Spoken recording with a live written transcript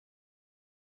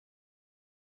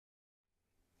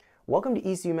Welcome to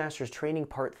ECU Masters Training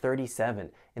Part 37.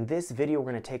 In this video,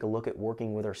 we're going to take a look at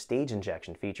working with our stage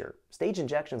injection feature. Stage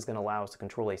injection is going to allow us to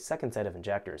control a second set of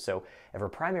injectors. So if our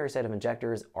primary set of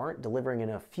injectors aren't delivering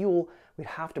enough fuel, we'd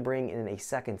have to bring in a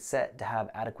second set to have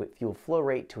adequate fuel flow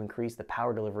rate to increase the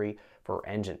power delivery for our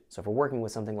engine. So if we're working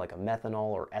with something like a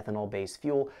methanol or ethanol-based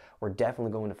fuel, we're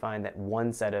definitely going to find that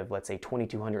one set of, let's say,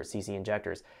 2200 cc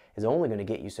injectors is only going to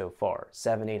get you so far.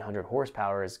 700-800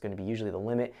 horsepower is going to be usually the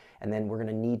limit, and then we're going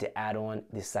to need to add on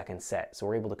this second set. So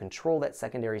we're able to control that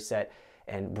secondary set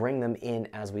and bring them in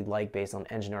as we'd like based on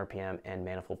engine RPM and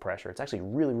manifold pressure. It's actually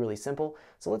really simple.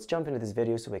 So let's jump into this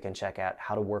video so we can check out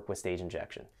how to work with stage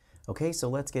injection. Okay, so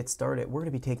let's get started. We're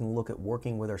going to be taking a look at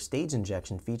working with our stage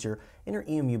injection feature in our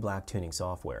EMU Black tuning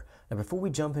software. Now before we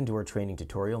jump into our training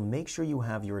tutorial, make sure you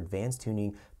have your advanced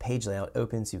tuning page layout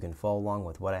open so you can follow along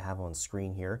with what I have on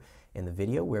screen here in the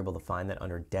video. We're able to find that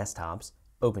under desktops,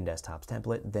 open desktops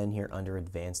template, then here under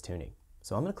advanced tuning.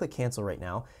 So I'm going to click cancel right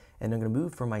now, and I'm going to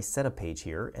move from my setup page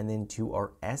here and then to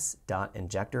our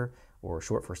s.injector, or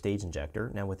short for stage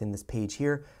injector. Now within this page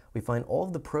here, we find all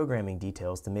of the programming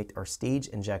details to make our stage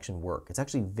injection work. It's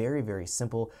actually very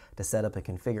simple to set up and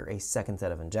configure a second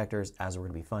set of injectors, as we're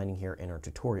going to be finding here in our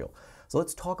tutorial. So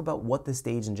let's talk about what the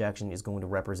stage injection is going to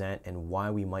represent and why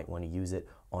we might want to use it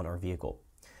on our vehicle.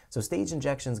 So stage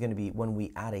injection is going to be when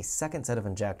we add a second set of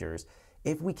injectors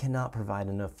if we cannot provide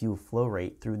enough fuel flow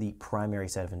rate through the primary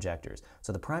set of injectors.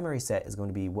 So the primary set is going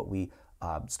to be what we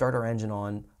start our engine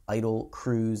on, idle,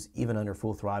 cruise, even under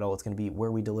full throttle. It's going to be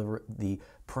where we deliver the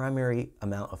primary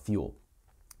amount of fuel.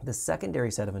 The secondary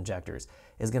set of injectors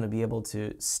is going to be able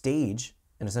to stage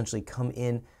and essentially come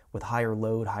in with higher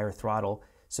load, higher throttle,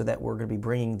 so that we're going to be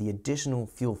bringing the additional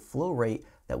fuel flow rate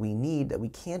that we need that we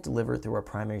can't deliver through our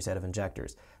primary set of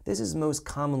injectors. This is most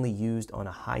commonly used on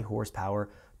a high horsepower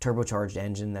turbocharged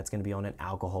engine that's going to be on an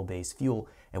alcohol-based fuel.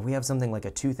 If we have something like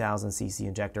a 2000 cc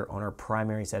injector on our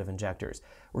primary set of injectors,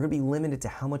 we're going to be limited to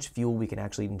how much fuel we can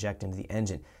actually inject into the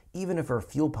engine. Even if our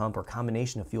fuel pump or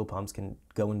combination of fuel pumps can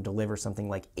go and deliver something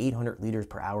like 800 liters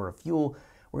per hour of fuel,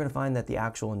 we're going to find that the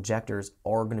actual injectors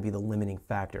are going to be the limiting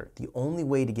factor. The only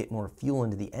way to get more fuel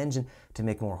into the engine to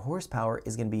make more horsepower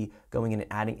is going to be going in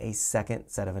and adding a second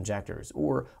set of injectors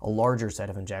or a larger set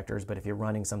of injectors. But if you're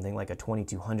running something like a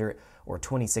 2200 or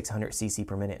 2600 cc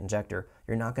per minute injector,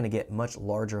 you're not going to get much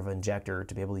larger of an injector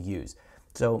to be able to use.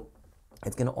 So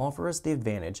it's going to offer us the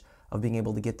advantage of being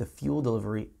able to get the fuel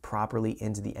delivery properly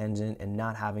into the engine and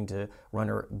not having to run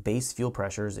our base fuel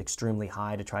pressures extremely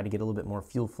high to try to get a little bit more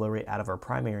fuel flow rate out of our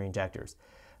primary injectors.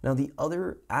 Now the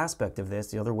other aspect of this,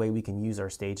 the other way we can use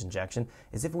our stage injection,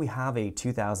 is if we have a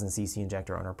 2000 cc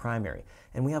injector on our primary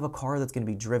and we have a car that's going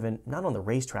to be driven not on the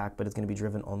racetrack, but it's going to be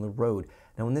driven on the road.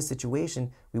 Now in this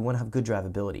situation, we want to have good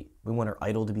drivability. We want our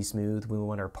idle to be smooth, we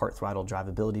want our part throttle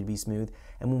drivability to be smooth,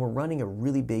 and when we're running a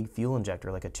really big fuel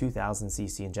injector like a 2000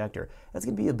 cc injector, that's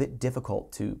going to be a bit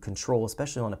difficult to control,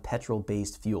 especially on a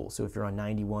petrol-based fuel. So if you're on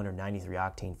 91 or 93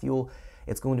 octane fuel,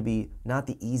 it's going to be not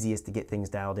the easiest to get things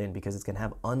dialed in because it's going to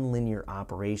have unlinear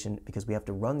operation because we have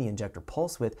to run the injector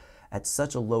pulse width at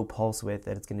such a low pulse width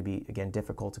that it's going to be, again,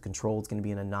 difficult to control. It's going to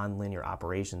be in a non-linear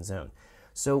operation zone.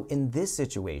 So in this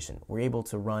situation, we're able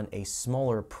to run a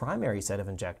smaller primary set of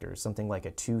injectors, something like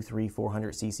a 200, 300,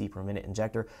 400 cc per minute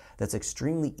injector that's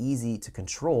extremely easy to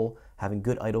control, having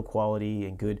good idle quality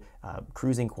and good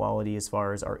cruising quality as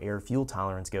far as our air fuel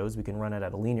tolerance goes. We can run it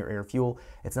at a linear air fuel.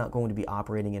 It's not going to be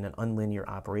operating in an unlinear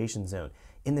operation zone.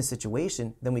 In this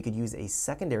situation, then we could use a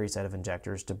secondary set of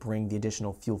injectors to bring the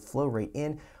additional fuel flow rate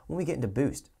in when we get into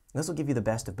boost. This will give you the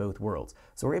best of both worlds.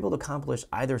 So we're able to accomplish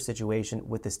either situation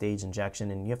with the stage injection,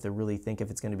 and you have to really think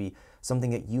if it's going to be something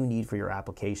that you need for your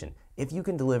application. If you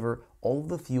can deliver all of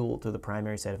the fuel to the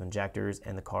primary set of injectors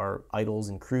and the car idles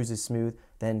and cruises smooth,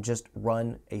 then just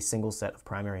run a single set of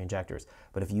primary injectors.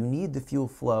 But if you need the fuel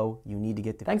flow, you need to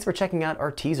get the... Thanks for checking out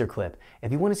our teaser clip.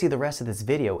 If you want to see the rest of this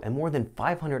video and more than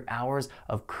 500 hours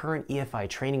of current EFI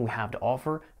training we have to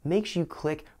offer, make sure you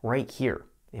click right here.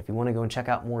 If you want to go and check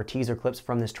out more teaser clips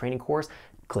from this training course,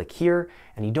 click here,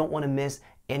 and you don't want to miss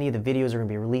any of the videos we're going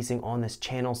to be releasing on this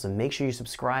channel, so make sure you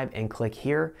subscribe and click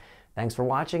here. Thanks for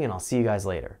watching, and I'll see you guys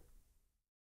later.